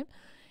ahead of time.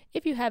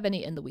 If you have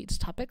any In the Weeds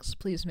topics,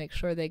 please make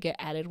sure they get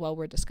added while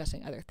we're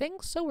discussing other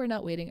things, so we're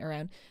not waiting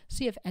around to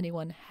see if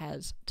anyone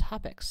has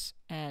topics.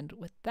 And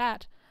with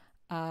that,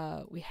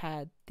 we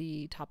had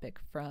the topic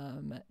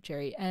from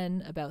Jerry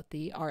N. about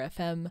the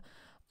RFM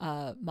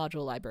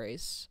module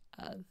libraries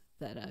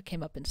that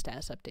came up in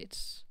status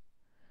updates.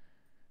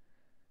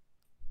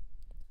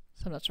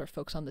 So I'm not sure if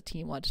folks on the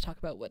team wanted to talk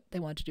about what they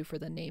wanted to do for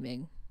the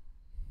naming.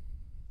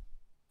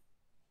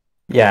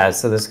 Yeah,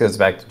 so this goes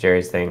back to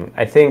Jerry's thing.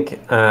 I think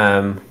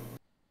I've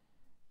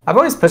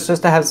always pushed us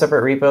to have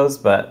separate repos,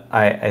 but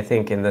I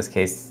think in this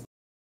case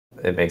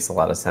it makes a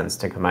lot of sense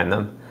to combine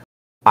them.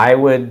 I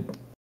would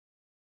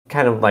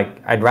kind of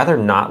like, I'd rather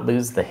not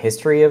lose the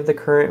history of the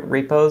current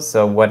repos.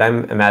 So what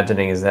I'm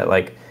imagining is that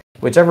like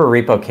whichever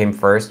repo came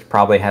first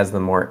probably has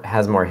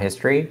more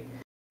history,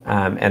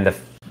 and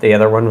the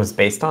other one was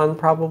based on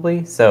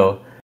probably.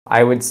 So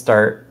I would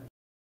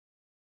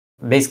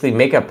basically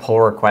make a pull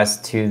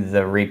request to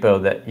the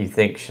repo that you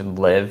think should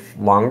live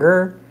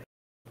longer,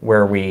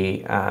 where we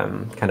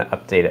kind of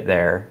update it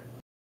there,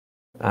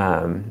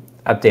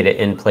 update it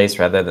in place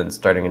rather than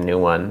starting a new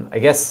one. I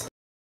guess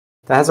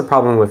that has a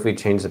problem if we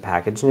change the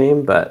package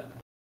name, but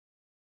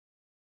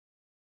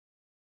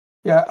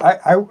Yeah,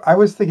 I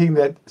was thinking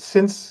that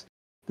since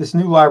this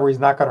new library is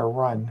not going to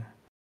run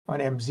on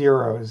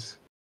M0s,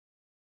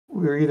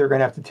 we're either going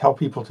to have to tell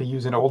people to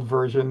use an old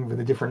version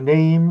with a different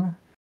name.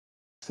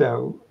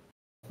 So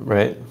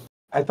right.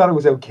 I thought it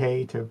was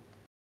okay to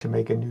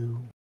make a new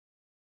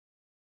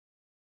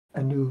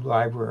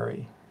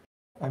library.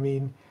 I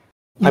mean,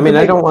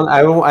 I don't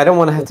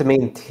want to have to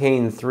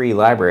maintain 3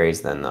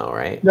 libraries then, though,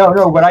 right?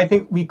 No, but I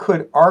think we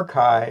could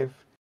archive.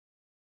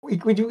 We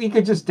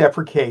could just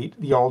deprecate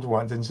the old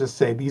ones and just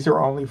say these are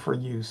only for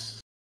use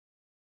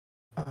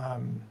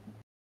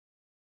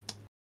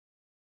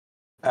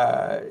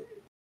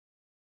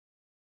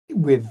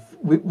with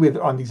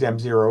on these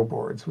M0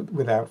 boards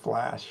without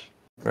flash,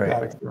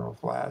 without external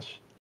flash.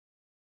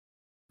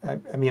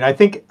 I mean, I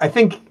think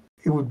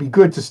it would be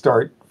good to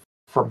start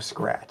from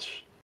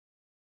scratch.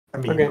 I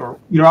mean, or,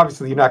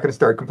 obviously you're not going to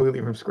start completely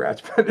from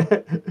scratch,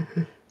 but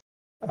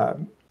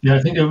yeah, I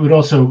think it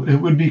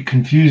would be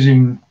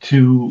confusing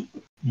to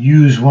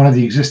use one of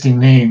the existing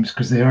names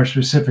because they are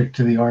specific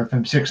to the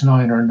RFM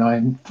 6.9 or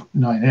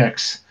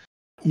 9X.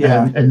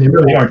 Yeah, and they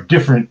really are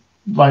different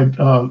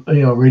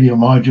radio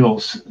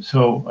modules.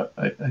 So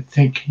I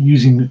think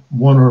using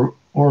one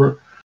or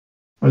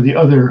the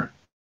other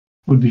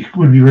would be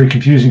very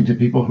confusing to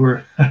people who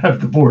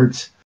have the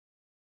boards.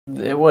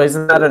 Well,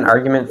 isn't that an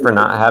argument for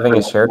not having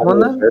a shared one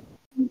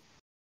then?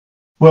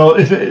 Well,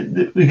 if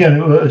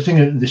I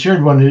think the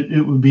shared one,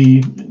 it would be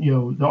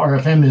the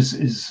RFM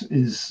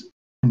is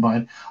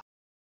combined.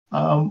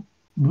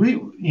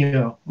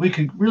 We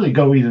could really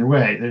go either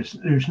way.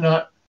 There's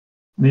not.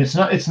 I mean,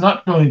 it's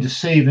not going to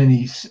save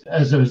any.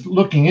 As I was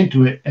looking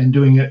into it and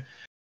doing it,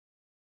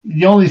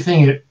 the only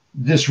thing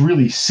this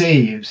really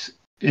saves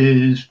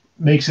is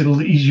makes it a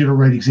little easier to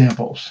write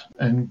examples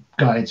and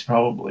guides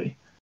probably.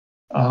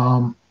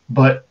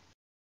 But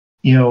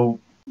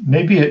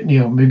maybe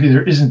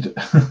there isn't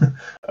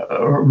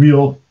a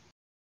real.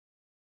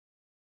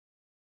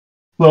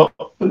 Well,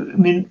 I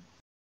mean,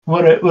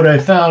 what I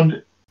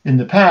found in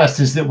the past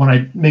is that when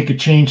I make a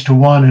change to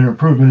one and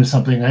improvement of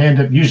something, I end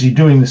up usually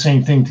doing the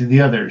same thing to the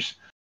others.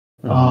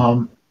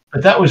 Mm-hmm.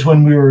 But that was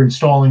when we were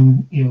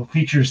installing,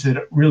 features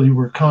that really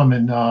were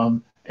common,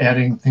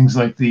 adding things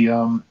like the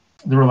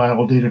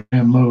reliable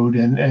datagram mode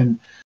and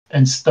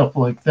stuff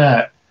like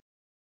that.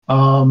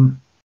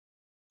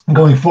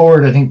 Going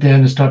forward, I think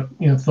Dan has thought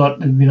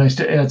it'd be nice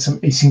to add some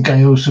async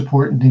I/O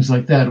support and things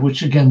like that,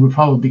 which again would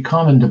probably be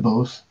common to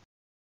both.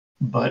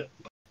 But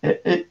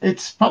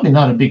it's probably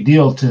not a big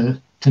deal to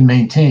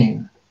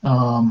maintain.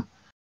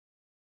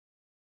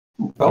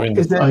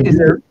 Is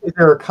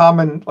there a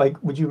common, like,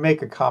 would you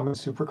make a common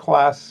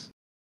superclass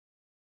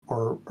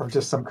or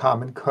just some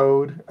common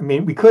code? I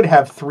mean, we could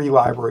have 3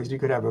 libraries. You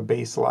could have a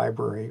base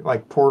library,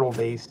 like Portal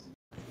base,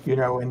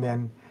 and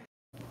then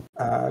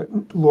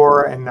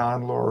LoRa and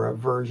non-LoRa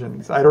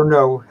versions. I don't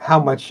know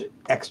how much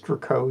extra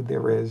code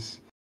there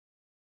is.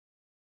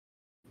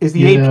 Is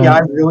the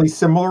API really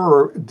similar,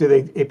 or do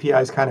the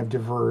APIs kind of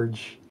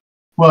diverge?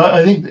 Well,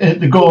 I think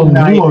the goal in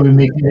the new one would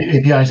make the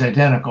APIs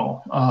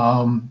identical.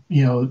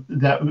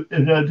 That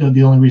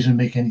the only reason to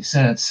make any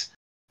sense.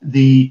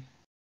 The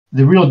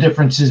real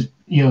difference is,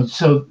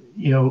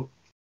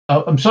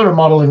 I'm sort of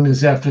modeling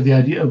this after the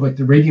idea of like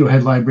the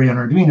Radiohead library on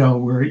Arduino,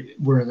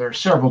 where there are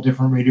several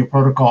different radio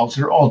protocols.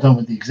 They're all done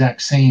with the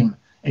exact same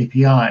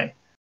API.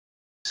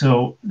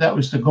 So that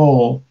was the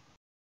goal,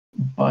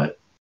 but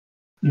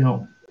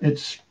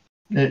it's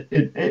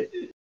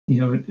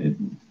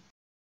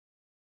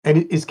And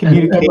is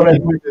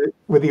communicating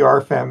with the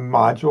RFM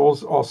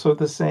modules also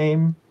the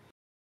same,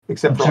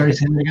 except for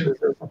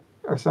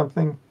or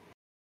something?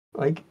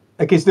 Like,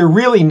 is there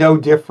really no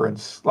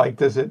difference?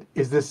 Like, is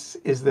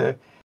the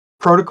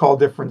protocol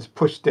difference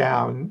pushed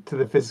down to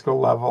the physical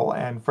level,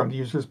 and from the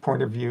user's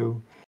point of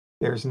view,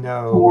 there's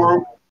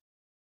no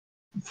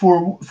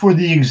for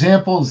the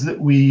examples that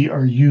we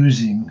are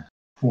using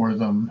for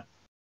them,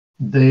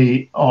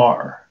 they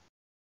are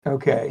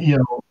okay.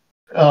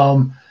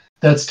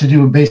 That's to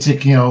do with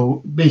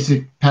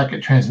basic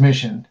packet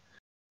transmission.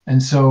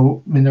 And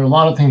so, I mean, there are a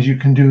lot of things you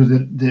can do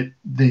that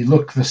they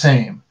look the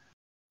same.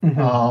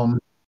 Mm-hmm.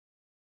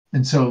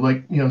 And so,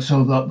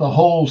 so the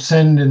whole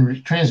send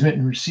and transmit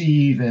and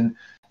receive and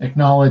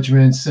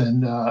acknowledgements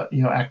and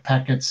ACK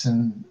packets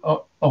and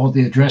all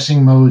the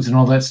addressing modes and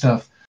all that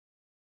stuff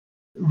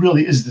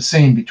really is the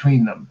same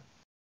between them.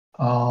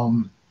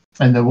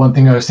 And the one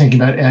thing I was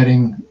thinking about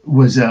adding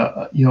was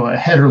a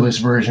headerless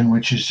version,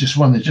 which is just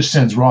one that just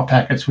sends raw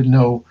packets with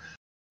no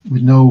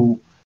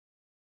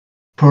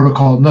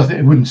protocol. Nothing.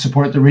 It wouldn't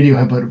support the radio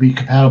head, but it would be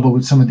compatible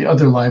with some of the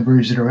other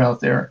libraries that are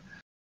out there.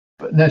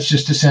 But that's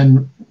just to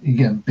send,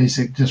 again,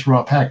 basic just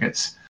raw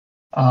packets.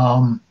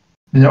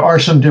 There are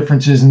some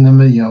differences in them.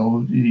 The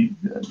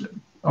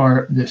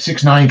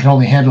 6.9 can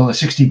only handle a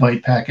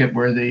 60-byte packet,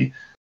 where the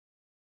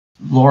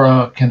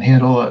LoRa can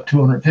handle a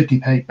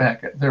 250-byte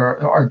packet.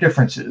 There are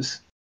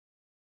differences,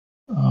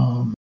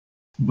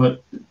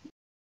 but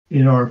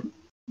in our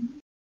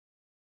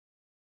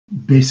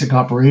basic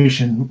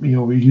operation,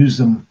 we use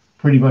them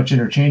pretty much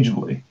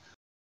interchangeably.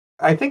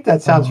 I think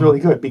that sounds really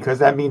good, because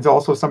that means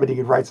also somebody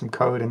could write some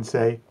code and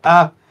say,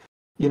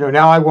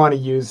 now I want to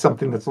use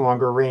something that's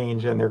longer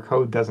range, and their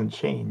code doesn't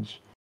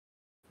change.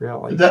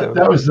 Really, that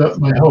was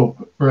my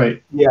hope,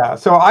 right? Yeah.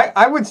 So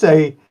I would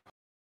say,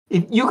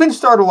 if you can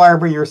start a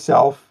library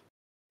yourself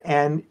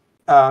and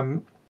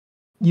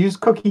use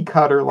Cookie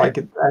Cutter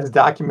as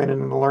documented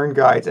in the Learn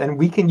guides,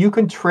 and you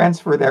can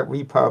transfer that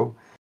repo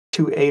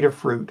to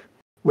Adafruit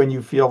when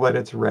you feel that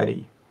it's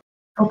ready.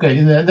 Okay,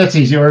 and that's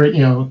easy. Or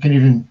can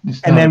even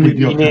and then we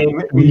rename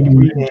it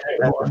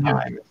at the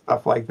time and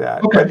stuff like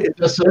that. Okay, but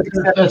that's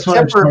what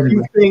except for a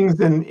few things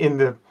in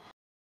the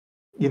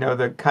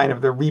the kind of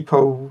the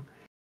repo,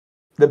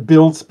 the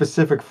build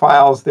specific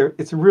files.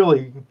 It's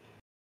really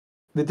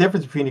the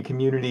difference between a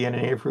community and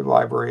an Adafruit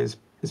library is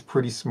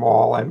pretty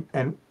small,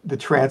 and the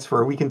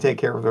transfer, we can take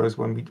care of those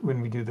when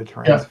we do the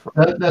transfer.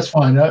 Yeah, that's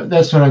fine.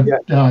 That's what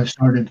I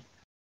started.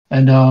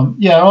 And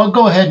I'll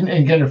go ahead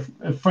and get a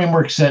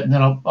framework set, and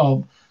then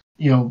I'll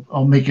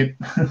make it.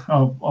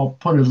 I'll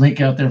put a link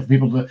out there for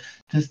people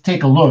to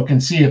take a look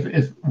and see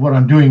if what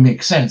I'm doing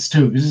makes sense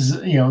too.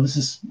 Because this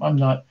is I'm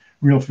not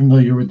real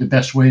familiar with the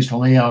best ways to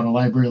lay out a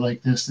library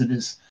like this. That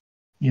is,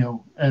 and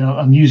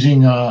I'm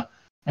using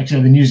actually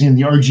I've been using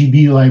the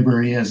RGB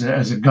library as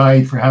a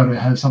guide for how to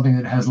have something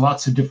that has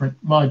lots of different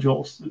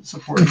modules that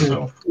support.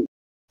 So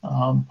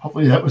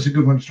hopefully that was a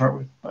good one to start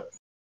with. But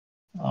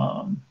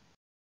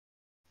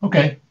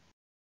okay.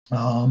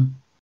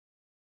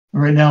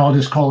 Right now, I'll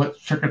just call it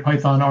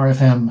CircuitPython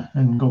RFM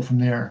and go from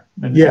there.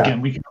 And again,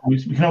 we can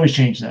always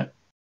change that.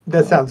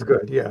 That sounds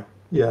good. Yeah.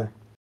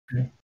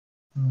 Okay.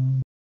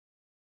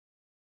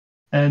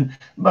 And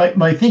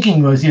my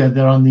thinking was that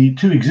on the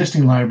two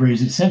existing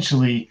libraries,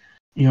 essentially,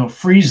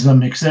 freeze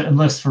them except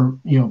unless for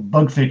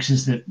bug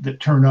fixes that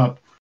turn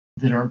up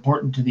that are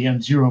important to the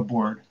M0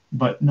 board,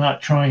 but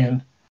not try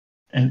and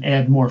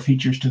add more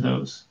features to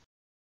those.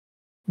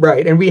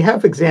 Right, and we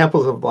have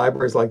examples of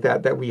libraries like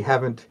that we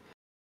haven't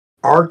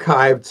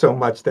archived so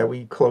much that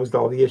we closed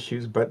all the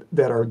issues, but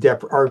that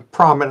are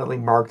prominently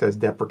marked as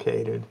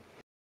deprecated.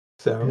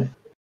 So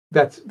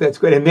that's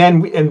good. And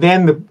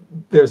then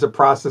there's a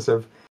process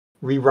of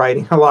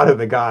rewriting a lot of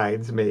the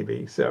guides,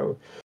 maybe. So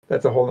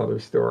that's a whole other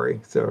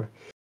story. So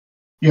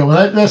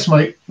that's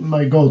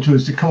my goal too,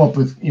 is to come up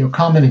with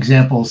common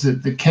examples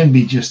that can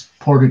be just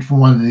ported from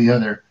one to the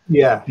other.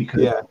 Yeah,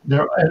 because I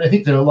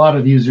think there are a lot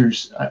of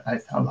users.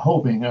 I'm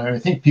hoping, I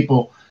think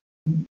people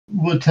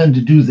would tend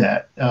to do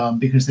that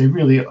because they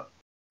really,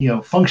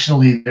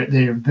 functionally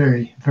they are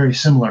very, very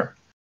similar.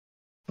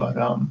 But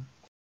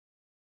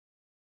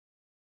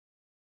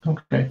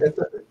okay,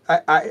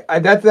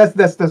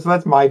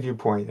 that's my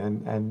viewpoint,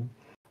 and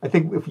I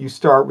think if you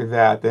start with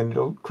that, then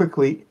it'll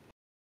quickly.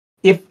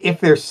 If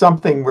there's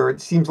something where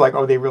it seems like,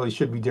 they really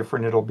should be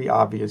different, it'll be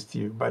obvious to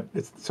you. But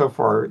so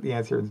far the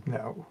answer is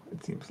no.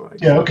 It seems like.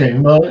 Yeah. Okay.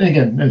 Well,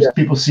 again, as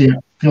people see it,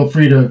 feel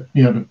free to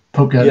to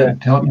poke at it and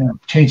tell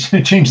change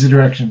the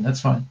direction. That's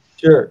fine.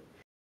 Sure.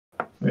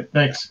 Right,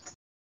 thanks.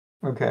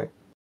 Okay.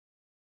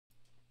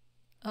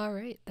 All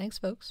right. Thanks,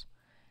 folks.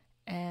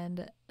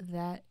 And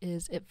that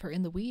is it for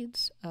In the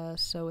Weeds.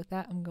 So with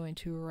that, I'm going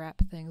to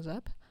wrap things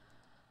up.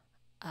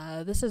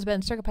 This has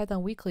been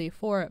CircuitPython Weekly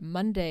for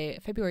Monday,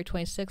 February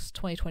 26,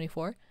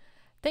 2024.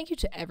 Thank you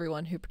to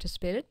everyone who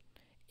participated.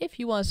 If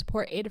you want to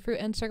support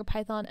Adafruit and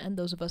CircuitPython and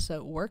those of us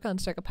that work on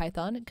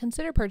CircuitPython,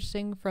 consider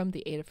purchasing from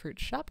the Adafruit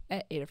shop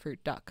at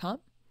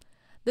adafruit.com.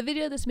 The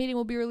video of this meeting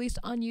will be released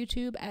on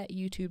YouTube at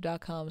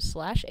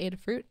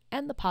youtube.com/Adafruit,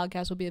 and the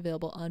podcast will be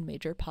available on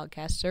major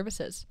podcast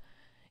services.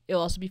 It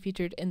will also be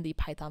featured in the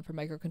Python for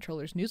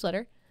Microcontrollers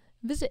newsletter.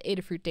 Visit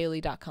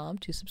adafruitdaily.com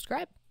to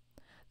subscribe.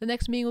 The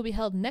next meeting will be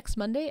held next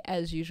Monday,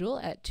 as usual,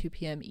 at 2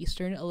 p.m.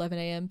 Eastern, 11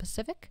 a.m.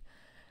 Pacific.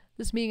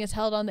 This meeting is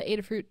held on the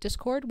Adafruit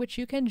Discord, which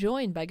you can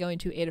join by going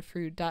to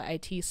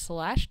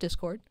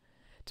adafruit.it/Discord.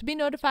 To be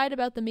notified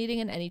about the meeting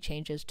and any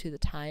changes to the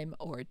time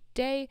or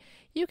day,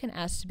 you can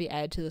ask to be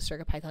added to the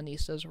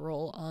CircuitPythonistas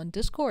role on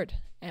Discord.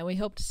 And we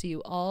hope to see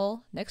you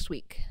all next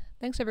week.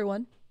 Thanks,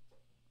 everyone.